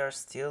 However, they are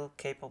still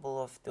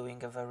capable of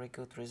doing a very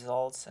good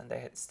results, and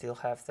they still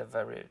have the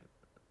very,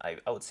 I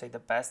would say, the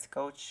best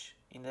coach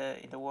in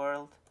the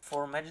world.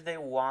 For matchday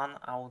 1,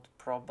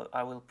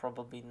 I will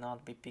probably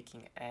not be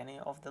picking any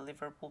of the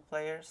Liverpool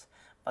players,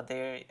 but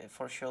they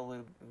for sure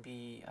will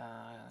be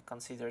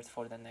considered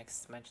for the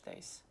next match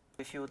days.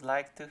 If you would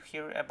like to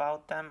hear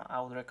about them,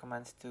 I would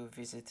recommend to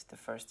visit the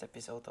first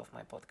episode of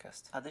my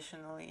podcast.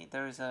 Additionally,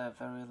 there is a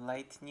very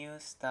late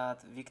news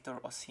that Victor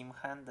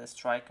Osimhen, the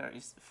striker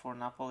is for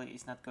Napoli,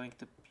 is not going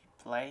to be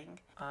playing.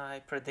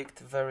 I predict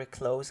very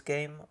close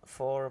game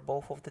for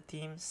both of the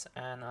teams,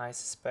 and I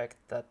suspect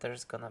that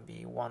there's gonna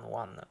be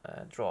 1-1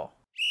 draw.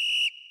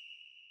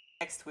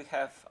 Next we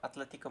have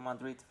Atletico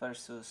Madrid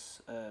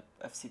versus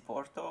FC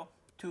Porto.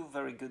 Two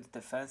very good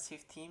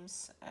defensive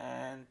teams,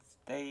 and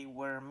they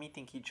were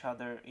meeting each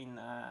other in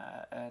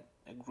a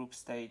group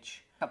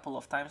stage a couple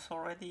of times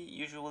already.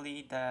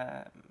 Usually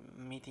the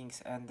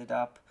meetings ended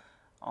up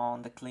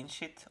on the clean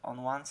sheet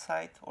on one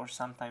side, or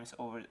sometimes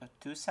over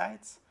two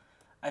sides.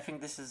 I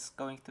think this is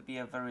going to be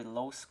a very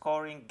low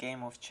scoring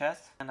game of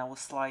chess, and I will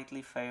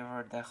slightly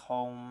favor the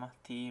home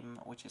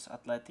team, which is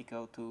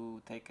Atletico,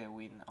 to take a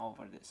win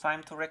over this.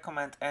 Time to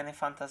recommend any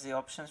fantasy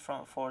options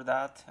for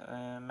that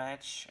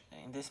match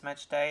in this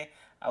match day.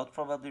 I would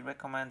probably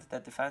recommend the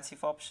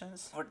defensive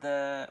options. For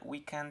the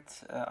weekend,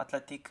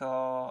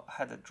 Atletico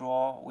had a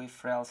draw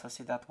with Real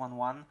Sociedad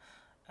 1-1.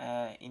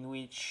 In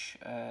which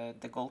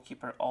the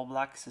goalkeeper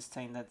Oblak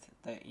sustained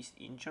the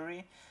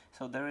injury.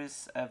 So there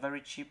is a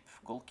very cheap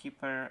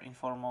goalkeeper in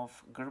form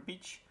of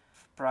Grbic,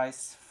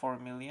 price 4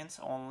 millions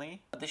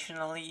only.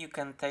 Additionally, you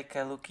can take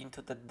a look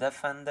into the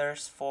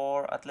defenders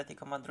for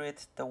Atletico Madrid.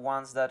 The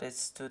ones that is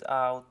stood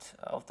out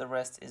of the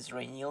rest is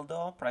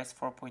Reinildo, price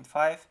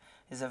 4.5,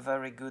 is a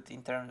very good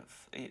in terms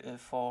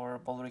for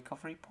ball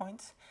recovery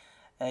points.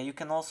 You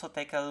can also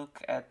take a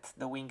look at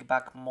the wing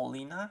back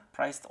Molina,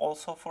 priced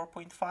also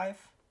 4.5.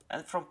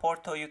 And from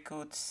Porto, you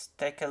could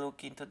take a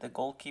look into the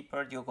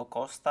goalkeeper Diogo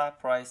Costa,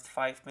 priced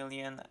 5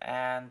 million,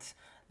 and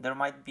there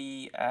might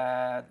be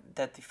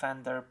the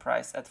defender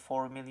priced at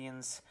 4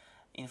 millions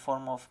in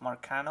form of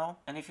Marcano.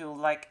 And if you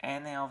like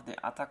any of the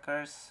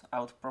attackers,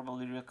 I would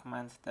probably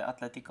recommend the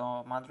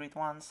Atletico Madrid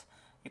ones.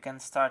 You can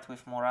start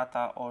with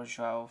Morata or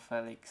Joao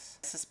Felix.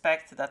 I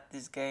suspect that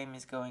this game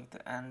is going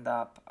to end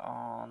up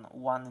on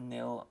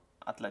 1-0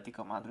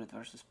 Atletico Madrid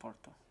versus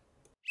Porto.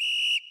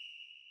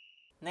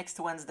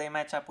 Next Wednesday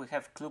matchup we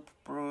have Club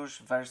Brugge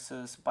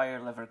versus Bayer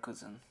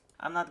Leverkusen.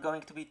 I'm not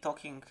going to be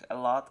talking a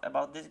lot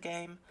about this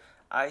game.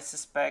 I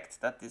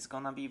suspect that it's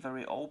gonna be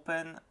very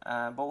open.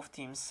 Both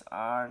teams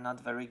are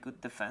not very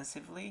good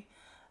defensively.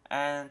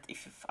 And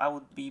if I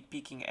would be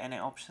picking any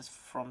options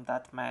from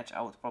that match,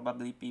 I would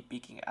probably be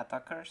picking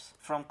attackers.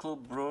 From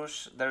Club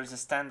Brugge, there is a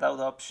standout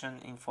option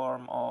in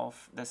form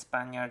of the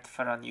Spaniard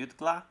Ferran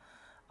Jutgla.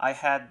 I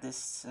had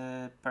this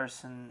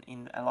person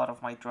in a lot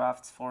of my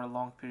drafts for a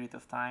long period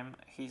of time.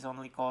 He's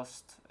only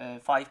cost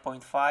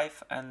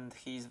 5.5 and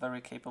he's very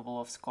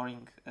capable of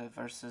scoring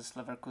versus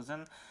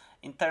Leverkusen.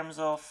 In terms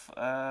of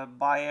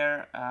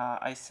Bayer,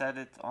 I said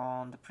it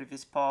on the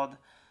previous pod,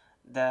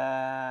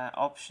 the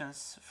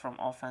options from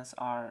offense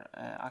are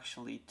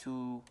actually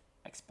too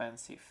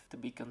expensive to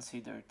be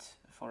considered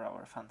for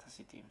our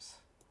fantasy teams.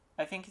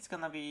 I think it's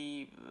gonna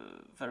be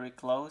very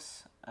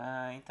close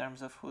in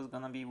terms of who's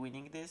gonna be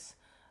winning this.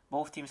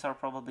 Both teams are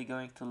probably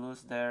going to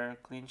lose their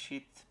clean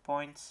sheet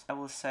points. I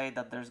will say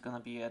that there's gonna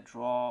be a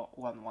draw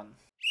 1-1.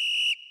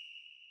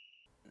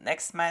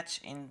 Next match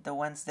in the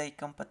Wednesday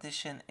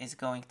competition is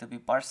going to be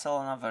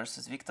Barcelona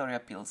versus Viktoria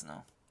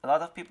Pilsno. A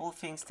lot of people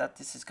think that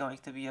this is going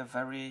to be a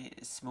very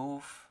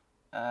smooth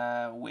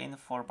win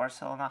for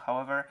Barcelona.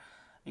 However,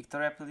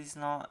 Viktoria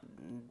Pilsno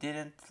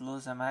didn't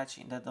lose a match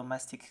in the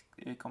domestic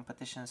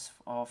competitions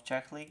of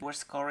Czech League. We're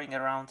scoring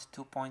around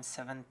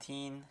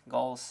 2.17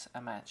 goals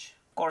a match.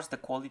 Of course, the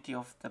quality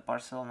of the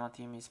Barcelona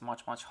team is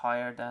much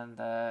higher than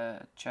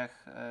the Czech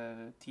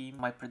team.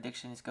 My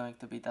prediction is going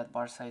to be that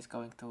Barca is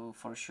going to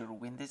for sure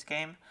win this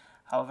game.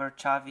 However,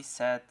 Xavi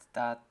said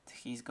that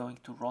he's going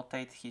to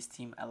rotate his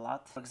team a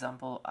lot. For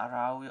example,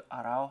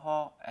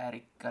 Araujo,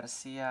 Eric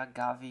Garcia,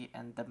 Gavi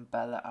and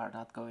Dembele are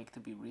not going to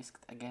be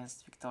risked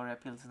against Viktoria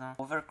Pilsno.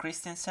 However,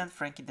 Christensen,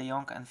 Frankie de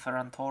Jong and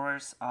Ferran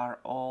Torres are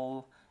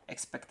all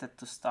expected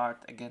to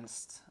start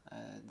against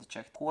the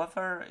Czech.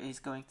 Whoever is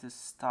going to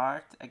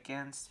start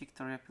against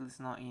Viktoria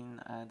Pilsno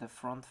in the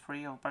front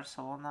three of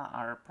Barcelona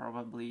are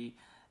probably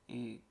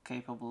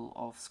capable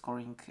of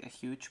scoring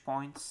huge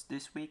points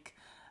this week.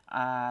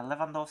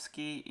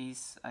 Lewandowski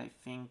is, I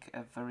think,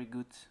 a very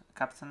good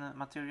captain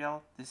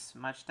material this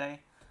match day,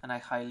 and I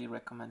highly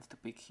recommend to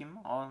pick him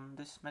on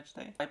this match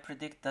day. I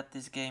predict that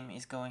this game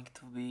is going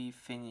to be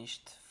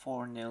finished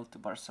 4-0 to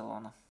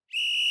Barcelona.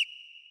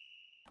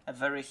 A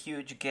very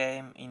huge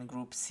game in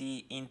Group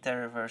C,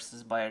 Inter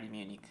versus Bayern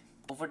Munich.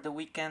 Over the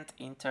weekend,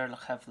 Inter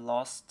have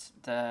lost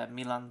the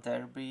Milan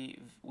derby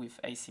with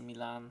AC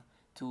Milan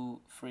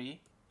 2-3,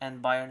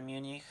 and Bayern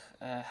Munich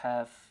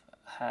have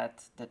had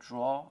the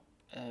draw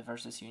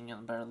versus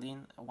Union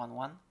Berlin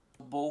 1-1.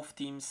 Both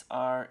teams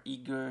are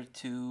eager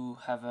to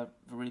have a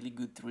really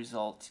good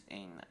result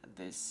in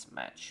this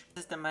match.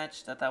 This is the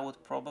match that I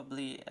would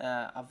probably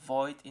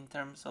avoid in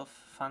terms of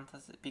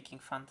picking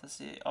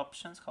fantasy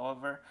options.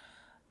 However,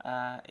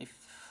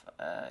 if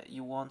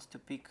you want to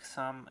pick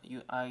some,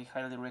 I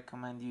highly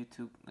recommend you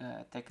to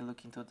take a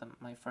look into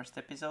my first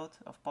episode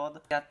of pod.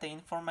 Got the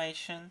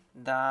information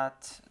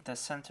that the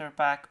center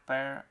back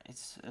pair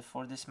is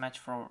for this match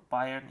for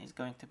Bayern is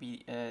going to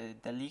be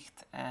De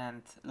Ligt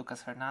and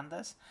Lucas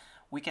Hernandez.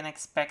 We can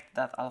expect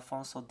that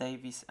Alphonso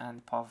Davies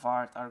and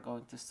Pavard are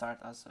going to start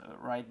as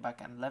right back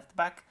and left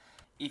back.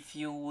 If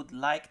you would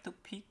like to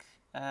pick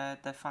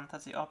the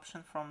fantasy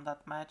option from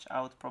that match,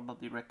 I would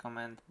probably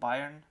recommend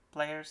Bayern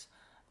players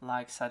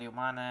like Sadio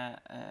Mane,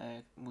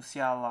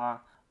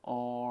 Musiala,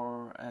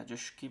 or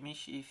Josh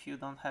Kimmich if you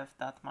don't have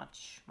that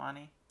much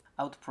money.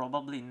 I would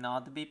probably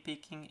not be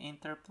picking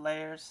Inter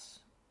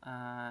players,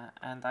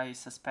 and I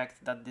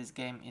suspect that this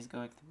game is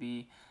going to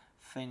be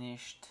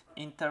finished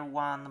Inter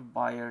 1,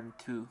 Bayern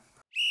 2.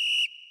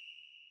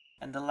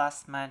 And the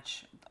last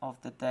match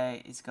of the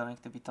day is going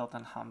to be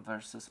Tottenham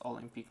versus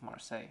Olympique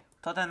Marseille.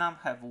 Tottenham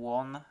have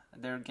won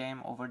their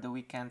game over the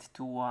weekend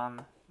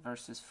 2-1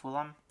 versus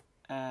Fulham,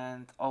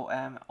 and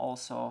OM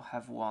also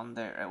have won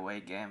their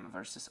away game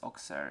versus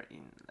Auxerre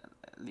in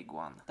League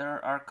One. There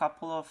are a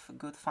couple of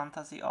good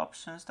fantasy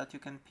options that you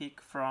can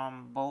pick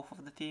from both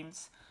of the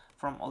teams.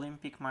 From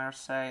Olympique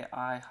Marseille,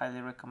 I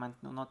highly recommend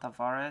Nuno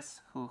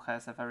Tavares, who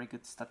has a very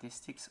good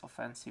statistics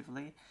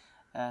offensively,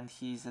 and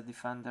he's a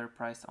defender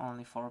priced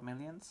only 4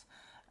 millions.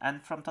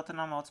 And from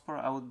Tottenham Hotspur,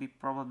 I would be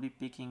probably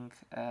picking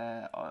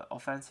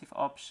offensive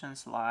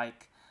options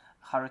like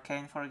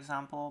Hurricane, for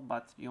example,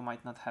 but you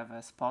might not have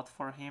a spot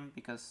for him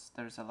because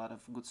there's a lot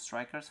of good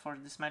strikers for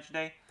this match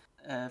day.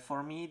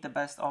 For me, the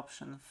best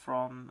option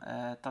from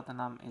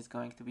Tottenham is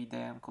going to be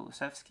Dejan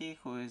Kulusevski,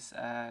 who is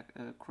a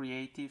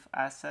creative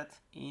asset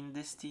in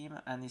this team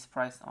and is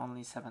priced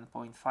only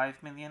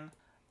 7.5 million.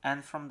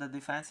 And from the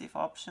defensive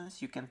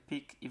options, you can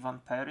pick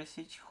Ivan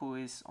Perisic, who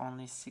is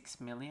only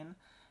 6 million.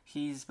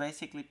 He's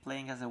basically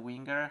playing as a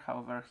winger,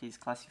 however, he's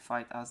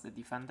classified as the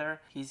defender.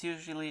 He's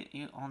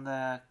usually on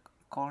the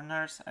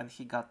corners and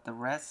he got the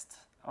rest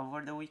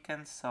over the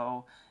weekend,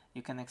 so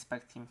you can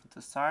expect him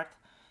to start.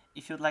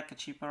 If you'd like a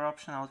cheaper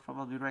option, I would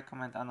probably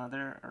recommend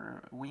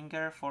another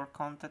winger for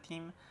Conte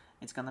team.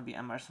 It's gonna be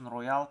Emerson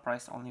Royal,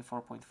 priced only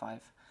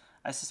 4.5.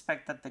 I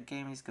suspect that the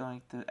game is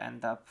going to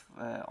end up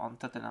on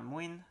Tottenham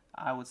win.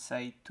 I would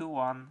say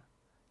 2-1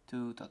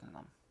 to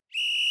Tottenham.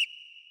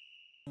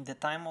 In the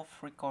time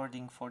of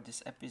recording for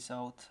this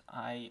episode,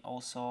 I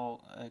also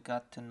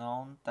got to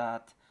know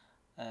that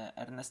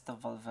Ernesto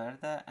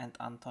Valverde and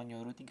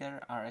Antonio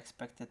Rudiger are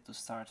expected to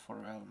start for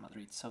Real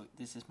Madrid, so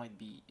this might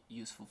be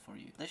useful for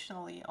you.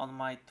 Additionally, on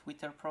my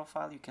Twitter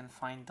profile you can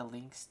find the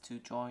links to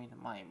join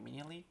my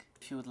mini league.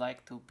 If you would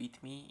like to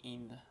beat me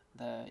in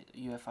the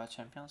UEFA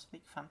Champions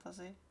League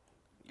fantasy,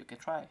 you can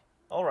try.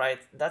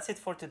 Alright, that's it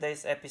for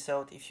today's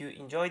episode. If you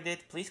enjoyed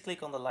it, please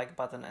click on the like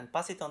button and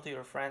pass it on to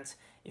your friends.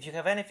 If you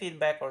have any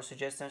feedback or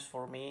suggestions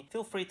for me,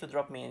 feel free to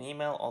drop me an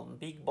email on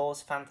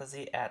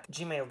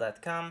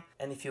bigballsfantasy@gmail.com.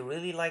 And if you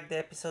really like the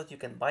episode, you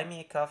can buy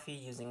me a coffee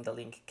using the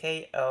link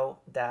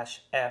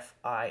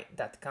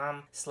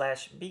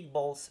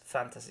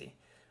ko-fi.com/bigballsfantasy.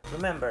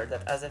 Remember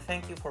that as a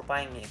thank you for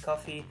buying me a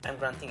coffee, I'm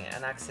granting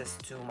an access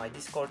to my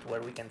Discord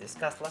where we can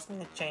discuss last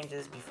minute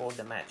changes before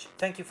the match.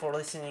 Thank you for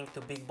listening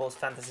to Big Balls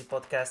Fantasy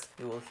Podcast.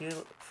 You will hear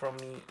from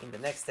me in the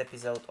next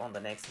episode on the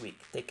next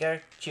week. Take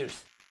care,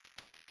 cheers!